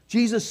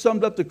 Jesus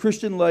summed up the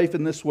Christian life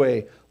in this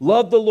way: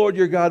 love the Lord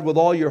your God with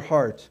all your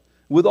heart,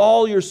 with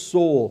all your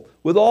soul,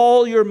 with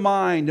all your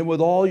mind, and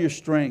with all your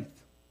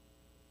strength.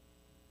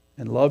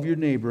 And love your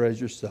neighbor as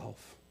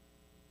yourself.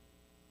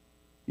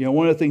 You know,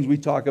 one of the things we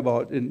talk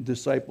about in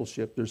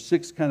discipleship, there's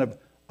 6 kind of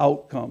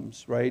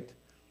outcomes, right,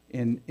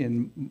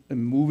 in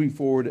moving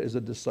forward as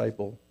a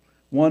disciple.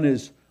 One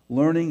is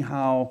learning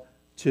how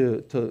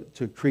to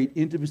create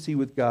intimacy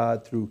with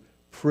God through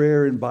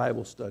prayer and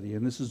Bible study.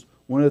 And this is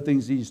one of the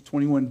things these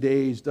 21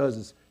 days does,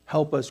 is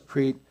help us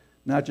create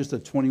not just a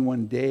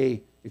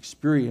 21-day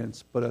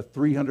experience, but a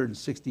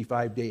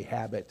 365-day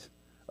habit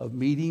of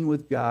meeting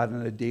with God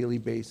on a daily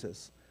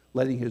basis,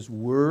 letting His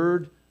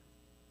Word,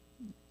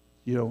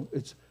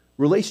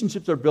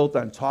 relationships are built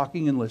on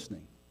talking and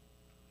listening.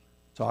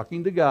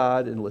 Talking to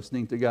God and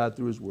listening to God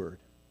through His Word.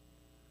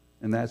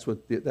 And that's what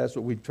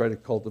we try to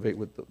cultivate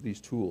with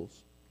these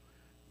tools.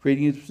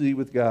 Creating intimacy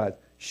with God.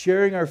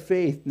 Sharing our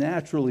faith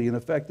naturally and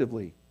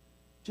effectively.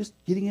 Just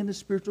getting into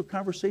spiritual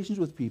conversations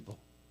with people.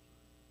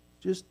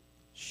 Just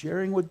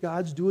sharing what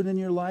God's doing in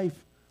your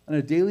life on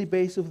a daily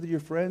basis with your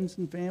friends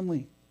and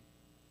family.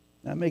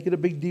 Not making a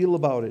big deal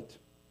about it.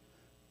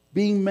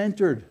 Being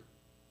mentored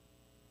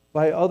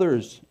by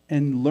others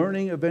and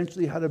learning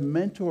eventually how to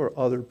mentor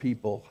other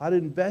people. How to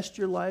invest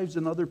your lives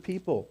in other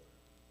people.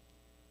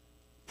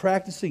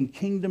 Practicing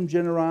kingdom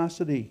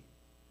generosity.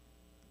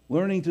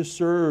 Learning to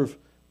serve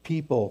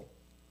people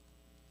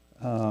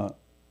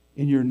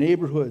in your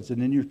neighborhoods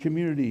and in your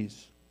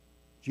communities.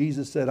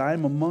 Jesus said, I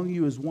am among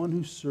you as one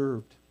who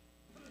served.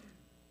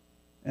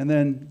 And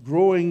then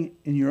growing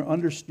in your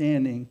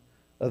understanding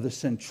of the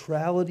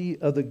centrality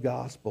of the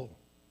gospel.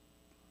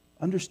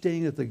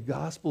 Understanding that the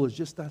gospel is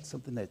just not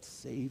something that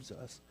saves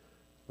us,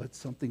 but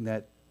something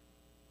that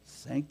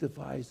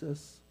sanctifies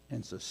us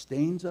and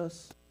sustains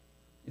us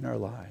in our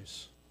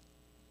lives.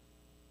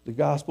 The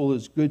gospel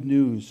is good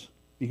news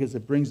because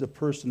it brings a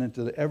person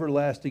into the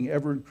everlasting,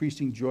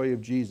 ever-increasing joy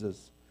of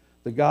Jesus.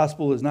 The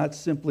gospel is not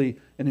simply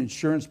an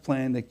insurance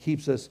plan that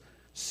keeps us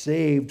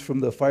saved from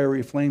the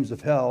fiery flames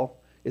of hell.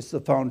 It's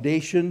the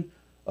foundation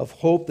of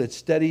hope that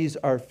steadies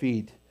our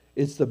feet.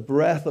 It's the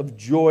breath of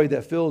joy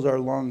that fills our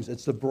lungs.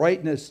 It's the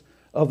brightness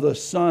of the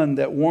sun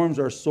that warms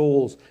our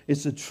souls.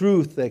 It's the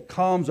truth that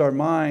calms our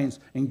minds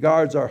and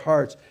guards our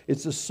hearts.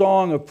 It's the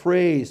song of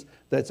praise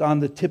that's on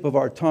the tip of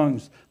our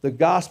tongues. The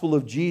gospel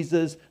of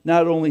Jesus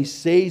not only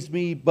saves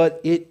me,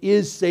 but it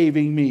is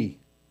saving me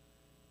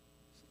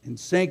and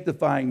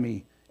sanctifying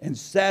me and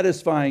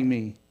satisfying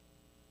me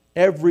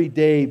every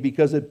day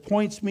because it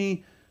points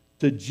me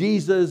to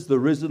Jesus, the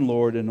risen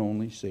Lord and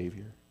only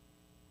Savior.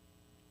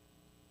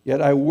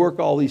 Yet I work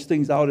all these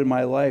things out in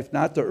my life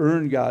not to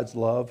earn God's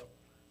love,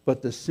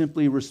 but to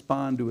simply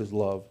respond to His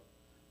love.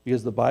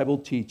 Because the Bible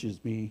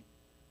teaches me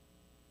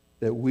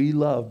that we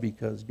love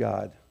because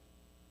God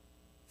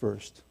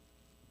first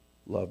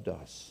loved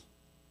us.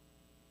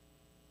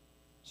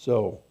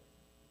 So,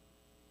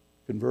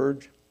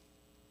 Converge,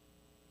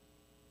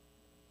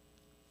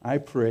 I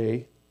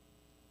pray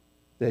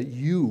that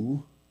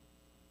you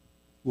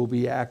will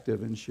be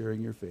active in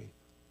sharing your faith.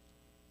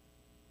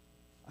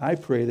 I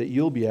pray that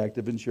you'll be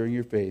active in sharing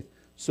your faith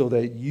so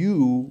that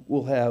you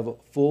will have a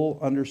full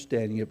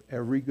understanding of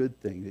every good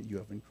thing that you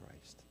have in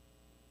Christ.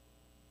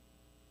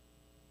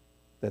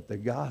 That the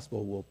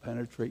gospel will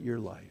penetrate your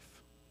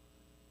life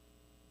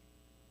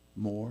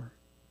more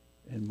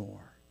and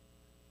more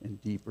in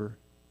deeper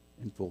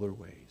and fuller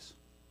ways.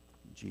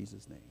 In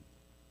Jesus' name,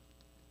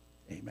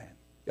 amen.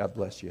 God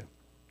bless you.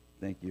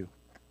 Thank you.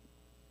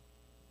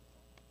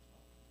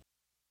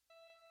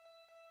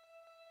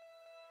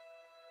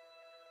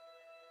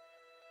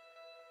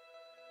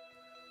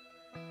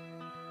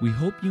 We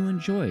hope you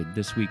enjoyed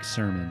this week's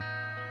sermon.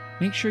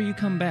 Make sure you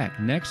come back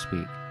next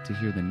week to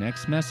hear the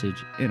next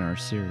message in our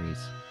series.